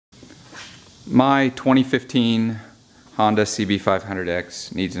My 2015 Honda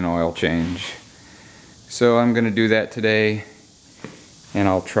CB500X needs an oil change. So I'm going to do that today, and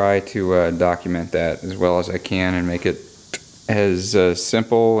I'll try to document that as well as I can and make it as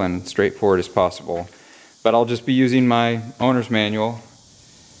simple and straightforward as possible. But I'll just be using my owner's manual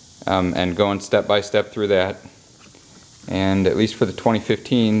and going step by step through that. And at least for the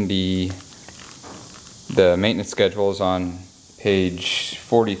 2015, the maintenance schedule is on page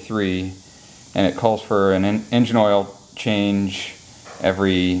 43, and it calls for an engine oil change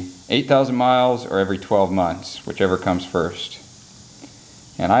every 8,000 miles or every 12 months, whichever comes first.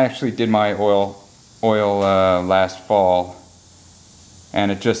 And I actually did my oil last fall,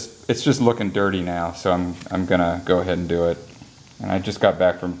 and it's just looking dirty now, so I'm gonna go ahead and do it. And I just got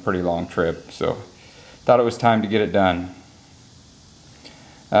back from a pretty long trip, so thought it was time to get it done.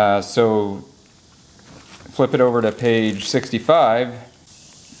 So flip it over to page 65,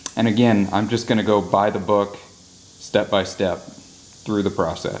 and again, I'm just going to go by the book, step by step, through the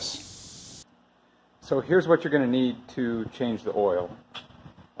process. So here's what you're going to need to change the oil.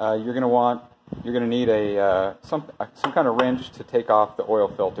 You're going to need some kind of wrench to take off the oil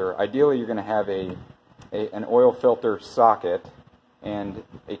filter. Ideally, you're going to have an oil filter socket and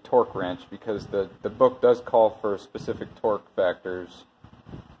a torque wrench, because the book does call for specific torque factors.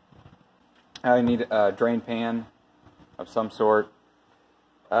 I need a drain pan of some sort.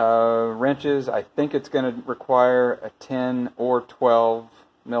 Wrenches, I think it's going to require a 10 or 12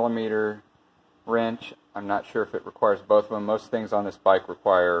 millimeter wrench. I'm not sure if it requires both of them. Most things on this bike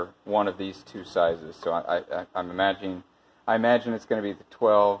require one of these two sizes, so I imagine it's going to be the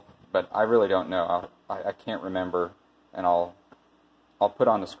 12, but I really don't know. I can't remember, and I'll put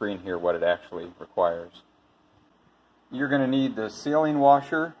on the screen here what it actually requires. You're going to need the sealing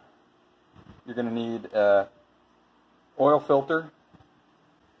washer. You're going to need an oil filter.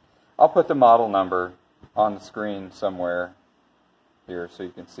 I'll put the model number on the screen somewhere here so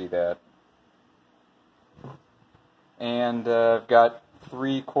you can see that. And I've got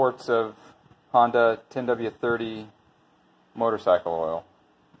 3 quarts of Honda 10W30 motorcycle oil.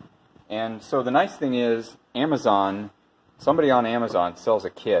 And so the nice thing is, somebody on Amazon sells a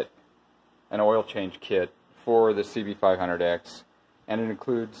kit, an oil change kit for the CB500X, and it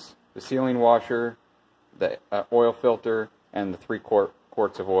includes the sealing washer, the oil filter, and the 3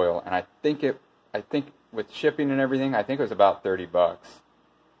 quarts of oil. And I think with shipping and everything, I think it was about 30 bucks.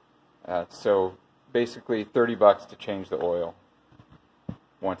 So basically 30 bucks to change the oil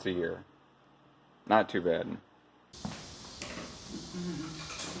once a year. Not too bad.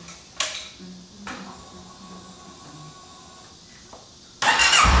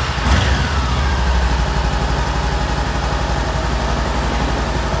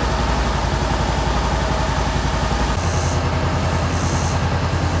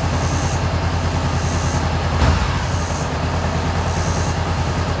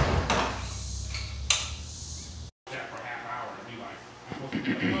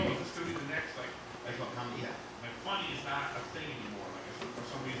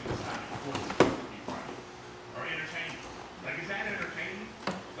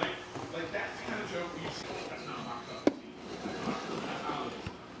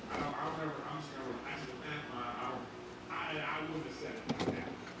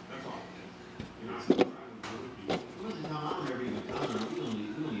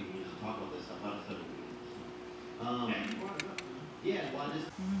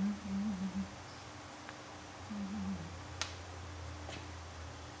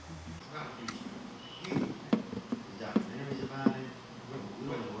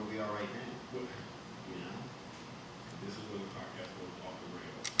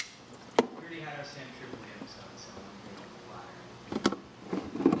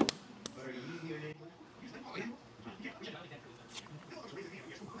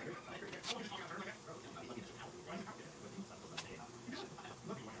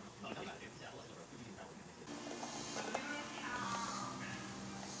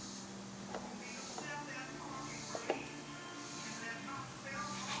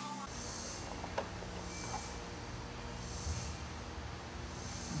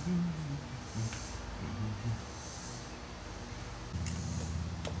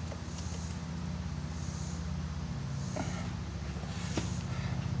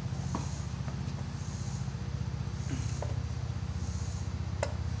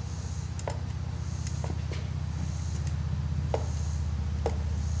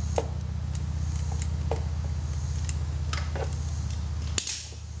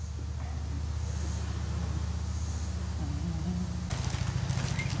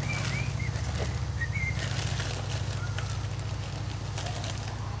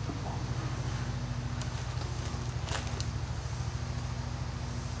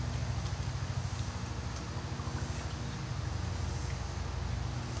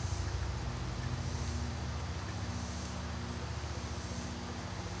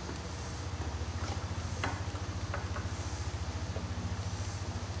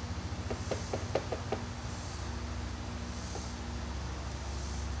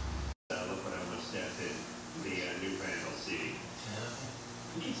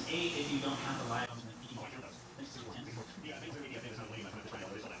 8 if you don't have the light.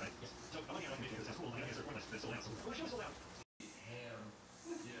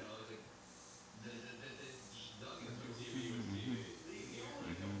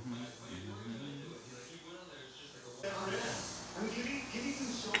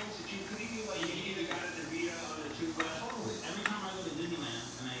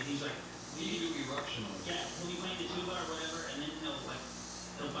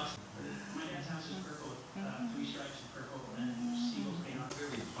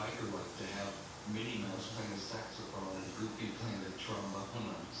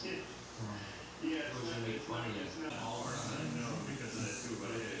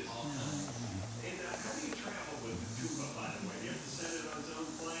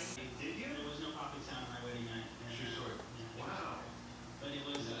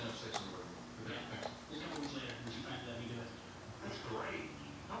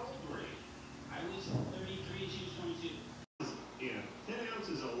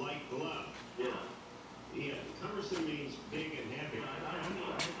 Means big and heavy.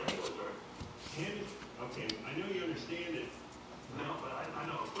 Heavy? Okay, I know you understand it. No, but I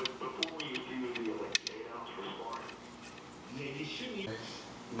know. But before we do like 8 ounce for sparring. Yeah, you shouldn't use.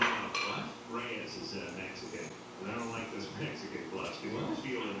 No, what? Reyes is Mexican, and I don't like this Mexican gloves because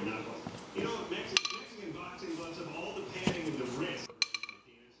you feel the knuckles. You know what? Mexican boxing gloves have all the padding in the wrist.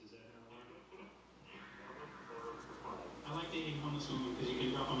 I like dating homeless women because you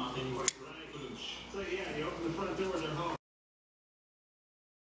can drop them off anywhere. Right. So yeah, you open the front door, they're home.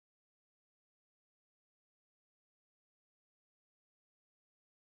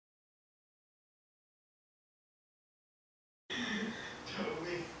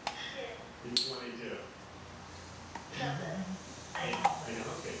 Totally. He's 22. I know,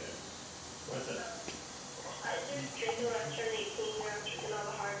 okay then. What's that? I just drink when I turn 18 and I'm drinking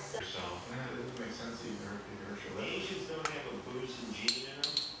all the hard stuff. It doesn't make sense to even hurt your liver. Asians don't have a booze and gene in them.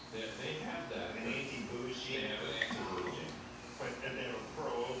 They have that. An anti-booze gene. They have an anti-booze gene. But and they have a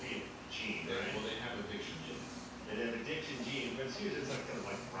pro-opiate gene, right? Well, they have addiction gene. They have addiction gene, but it's usually like kind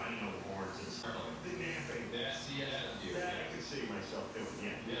of like rhino horns and stuff. The napping. That's the attitude. That I could see myself doing,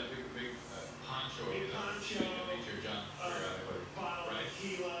 yeah. Yeah, big poncho. Big poncho. Nature junk. Bottle of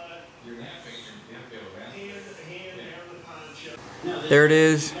tequila. You're napping, you have to have a mask. Hand down the poncho. There it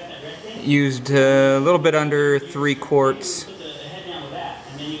is. Used a little bit under 3 quarts.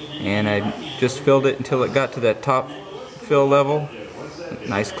 And I just filled it until it got to that top fill level.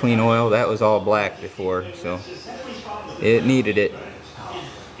 Nice clean oil. That was all black before, so it needed it.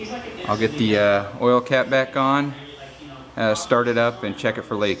 I'll get the oil cap back on, start it up, and check it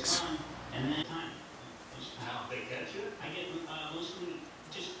for leaks.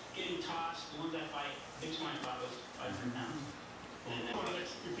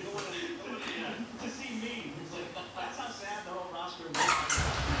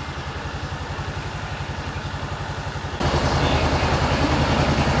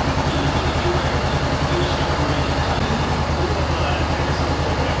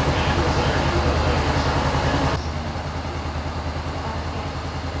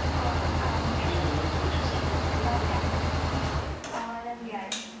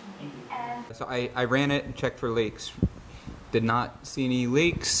 So I ran it and checked for leaks. Did not see any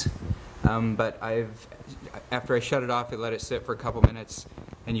leaks, but after I shut it off, I let it sit for a couple minutes,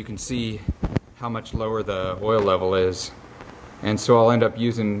 and you can see how much lower the oil level is. And so I'll end up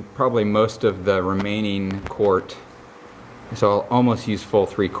using probably most of the remaining quart. So I'll almost use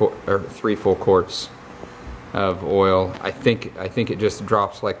three full quarts of oil. I think it just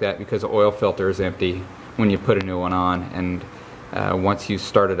drops like that because the oil filter is empty when you put a new one on, and once you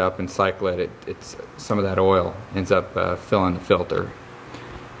start it up and cycle it, it's some of that oil ends up filling the filter.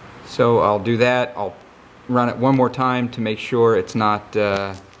 So I'll do that. I'll run it one more time to make sure it's not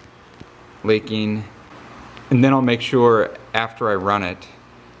leaking, and then I'll make sure after I run it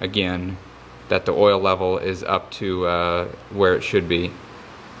again that the oil level is up to where it should be.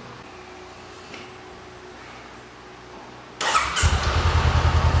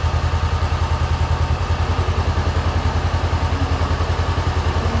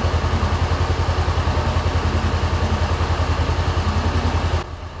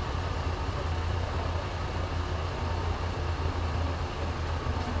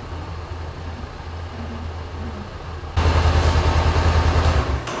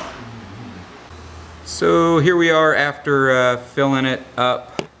 So here we are after filling it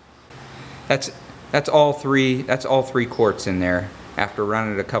up. That's all three quarts in there after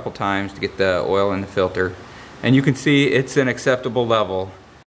running it a couple times to get the oil in the filter. And you can see it's an acceptable level.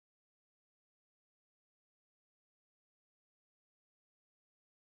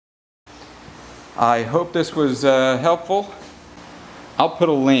 I hope this was helpful. I'll put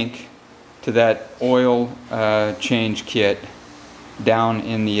a link to that oil change kit down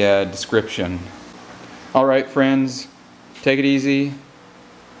in the description. Alright friends, take it easy,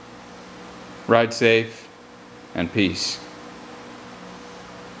 ride safe, and peace.